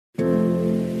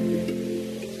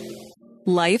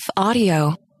Life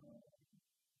Audio.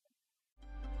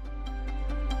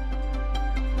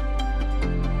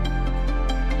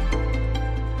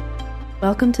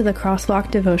 Welcome to the Crosswalk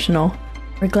Devotional.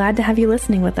 We're glad to have you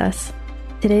listening with us.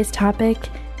 Today's topic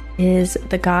is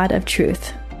the God of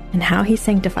Truth and how He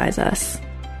sanctifies us.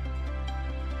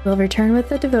 We'll return with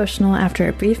the devotional after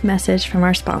a brief message from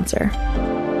our sponsor.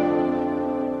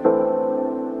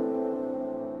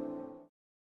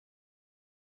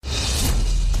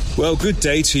 Well, good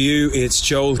day to you. It's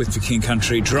Joel with The King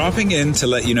Country, dropping in to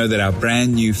let you know that our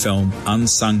brand new film,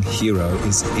 Unsung Hero,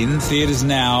 is in theaters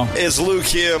now. It's Luke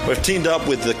here. We've teamed up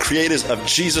with the creators of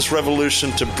Jesus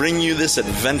Revolution to bring you this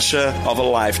adventure of a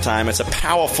lifetime. It's a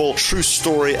powerful, true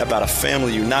story about a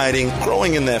family uniting,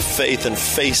 growing in their faith, and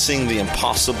facing the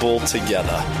impossible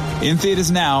together. In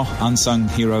theaters now,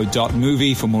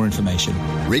 unsunghero.movie for more information.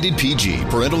 Rated PG.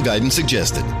 Parental guidance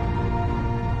suggested.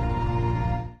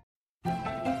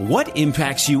 What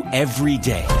impacts you every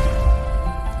day?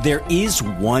 There is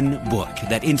one book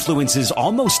that influences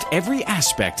almost every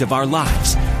aspect of our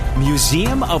lives.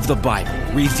 Museum of the Bible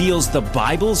reveals the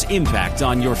Bible's impact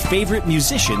on your favorite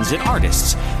musicians and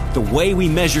artists, the way we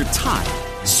measure time,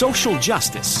 social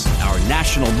justice, our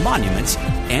national monuments,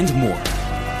 and more.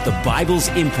 The Bible's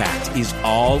impact is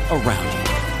all around you.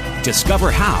 Discover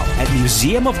how at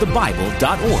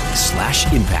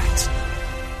museumofthebible.org/impact.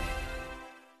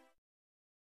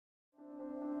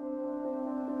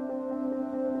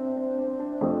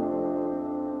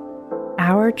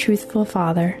 Our Truthful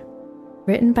Father,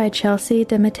 written by Chelsea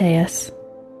DeMatteis,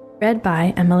 read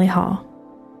by Emily Hall.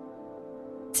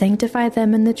 Sanctify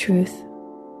them in the truth.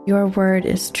 Your word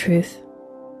is truth.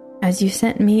 As you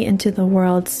sent me into the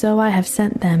world, so I have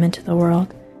sent them into the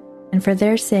world, and for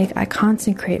their sake I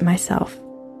consecrate myself,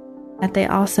 that they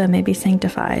also may be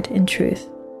sanctified in truth.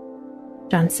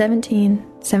 John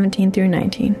 17:17 through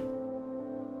 19.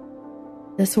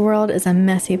 This world is a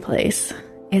messy place.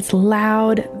 It's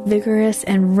loud, vigorous,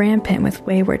 and rampant with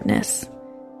waywardness.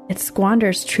 It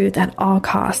squanders truth at all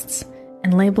costs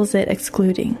and labels it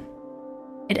excluding.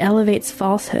 It elevates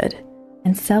falsehood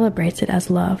and celebrates it as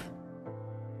love.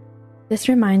 This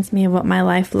reminds me of what my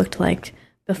life looked like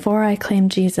before I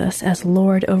claimed Jesus as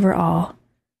Lord over all.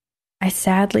 I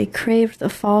sadly craved the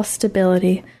false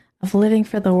stability of living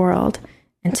for the world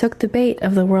and took the bait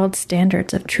of the world's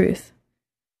standards of truth.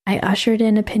 I ushered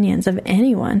in opinions of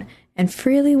anyone and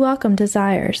freely welcomed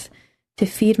desires to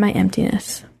feed my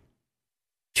emptiness.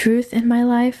 Truth in my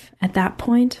life at that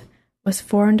point was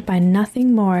formed by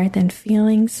nothing more than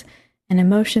feelings and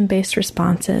emotion-based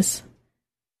responses.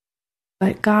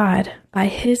 But God, by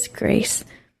His grace,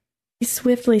 He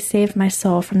swiftly saved my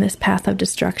soul from this path of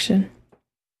destruction.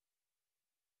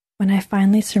 When I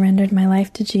finally surrendered my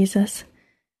life to Jesus,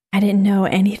 I didn't know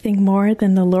anything more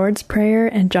than the Lord's Prayer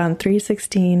and John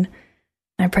 3:16.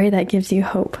 I pray that gives you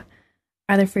hope,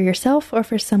 either for yourself or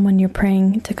for someone you're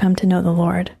praying to come to know the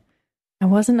Lord. I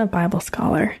wasn't a Bible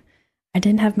scholar. I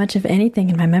didn't have much of anything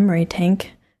in my memory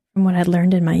tank from what I'd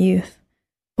learned in my youth.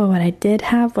 But what I did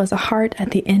have was a heart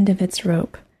at the end of its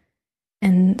rope,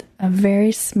 and a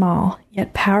very small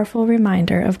yet powerful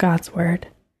reminder of God's Word.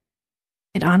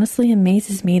 It honestly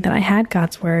amazes me that I had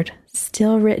God's Word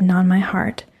still written on my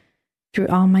heart through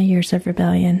all my years of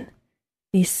rebellion.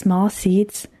 These small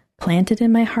seeds planted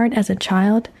in my heart as a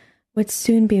child would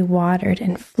soon be watered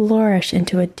and flourish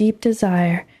into a deep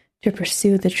desire to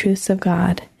pursue the truths of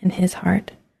God in His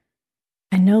heart.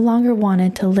 I no longer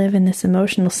wanted to live in this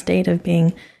emotional state of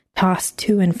being tossed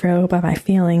to and fro by my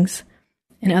feelings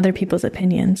and other people's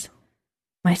opinions.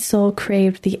 My soul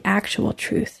craved the actual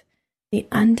truth, the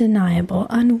undeniable,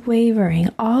 unwavering,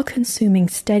 all-consuming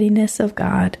steadiness of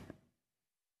God.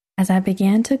 As I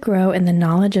began to grow in the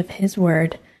knowledge of His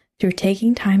Word through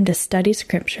taking time to study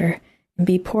Scripture and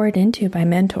be poured into by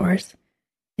mentors,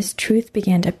 His truth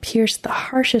began to pierce the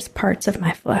harshest parts of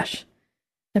my flesh.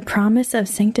 The promise of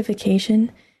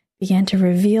sanctification began to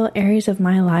reveal areas of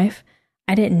my life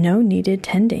I didn't know needed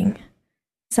tending.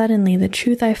 Suddenly, the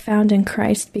truth I found in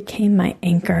Christ became my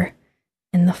anchor,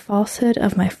 and the falsehood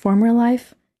of my former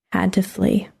life had to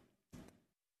flee.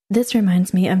 This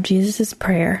reminds me of Jesus'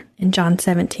 prayer in John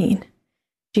 17.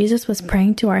 Jesus was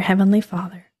praying to our Heavenly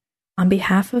Father on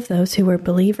behalf of those who were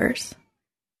believers,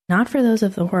 not for those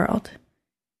of the world.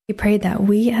 He prayed that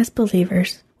we as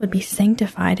believers would be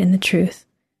sanctified in the truth,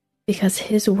 because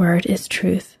His Word is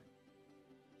truth.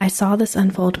 I saw this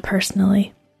unfold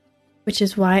personally, which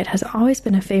is why it has always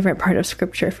been a favorite part of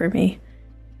Scripture for me.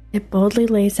 It boldly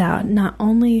lays out not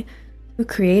only who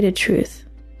created truth,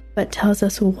 but tells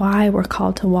us why we're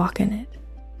called to walk in it.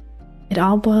 It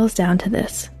all boils down to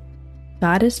this: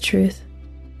 God is truth,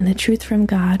 and the truth from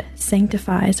God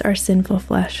sanctifies our sinful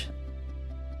flesh.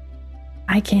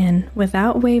 I can,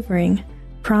 without wavering,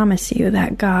 promise you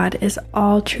that God is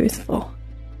all truthful.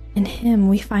 In Him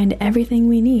we find everything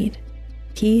we need: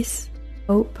 peace,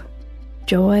 hope,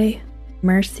 joy,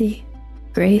 mercy,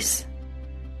 grace.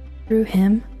 Through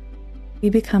Him, we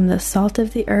become the salt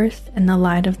of the earth and the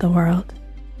light of the world.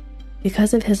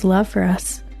 Because of His love for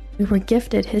us, we were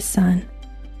gifted His Son,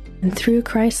 and through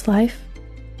Christ's life,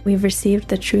 we've received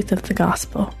the truth of the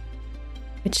gospel,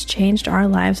 which changed our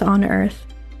lives on earth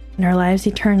and our lives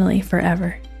eternally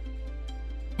forever,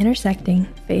 intersecting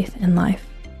faith and life.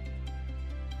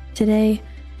 Today,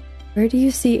 where do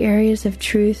you see areas of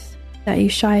truth that you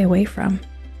shy away from,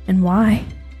 and why?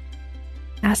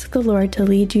 Ask the Lord to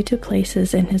lead you to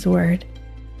places in His Word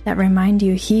that remind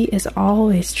you He is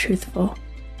always truthful,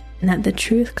 and that the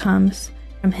truth comes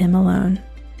from Him alone.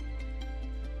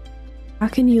 How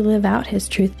can you live out His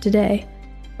truth today,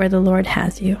 where the Lord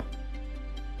has you?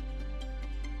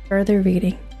 Further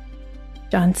reading,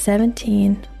 John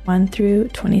 17, 1 through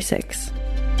 26.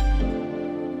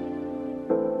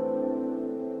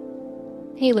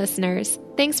 Hey listeners,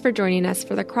 thanks for joining us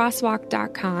for the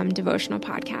Crosswalk.com devotional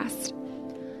podcast.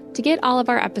 To get all of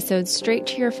our episodes straight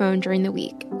to your phone during the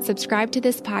week, subscribe to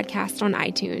this podcast on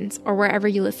iTunes or wherever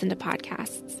you listen to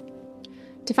podcasts.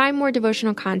 To find more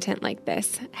devotional content like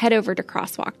this, head over to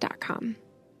Crosswalk.com.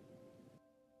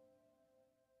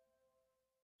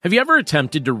 Have you ever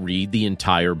attempted to read the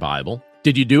entire Bible?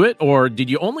 Did you do it, or did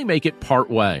you only make it part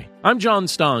way? I'm John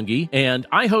Stange, and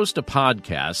I host a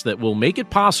podcast that will make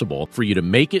it possible for you to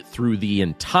make it through the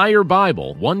entire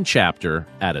Bible, one chapter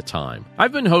at a time.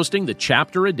 I've been hosting the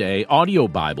Chapter a Day audio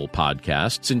Bible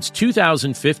podcast since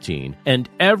 2015, and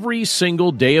every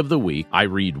single day of the week, I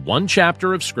read one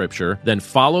chapter of Scripture, then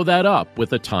follow that up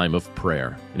with a time of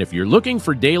prayer. And if you're looking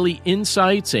for daily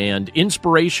insights and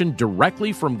inspiration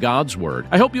directly from God's Word,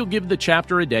 I hope you'll give the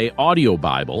Chapter a Day audio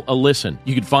Bible a listen.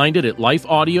 You can find it at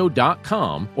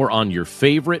lifeaudio.com or on your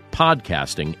favorite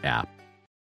podcasting app.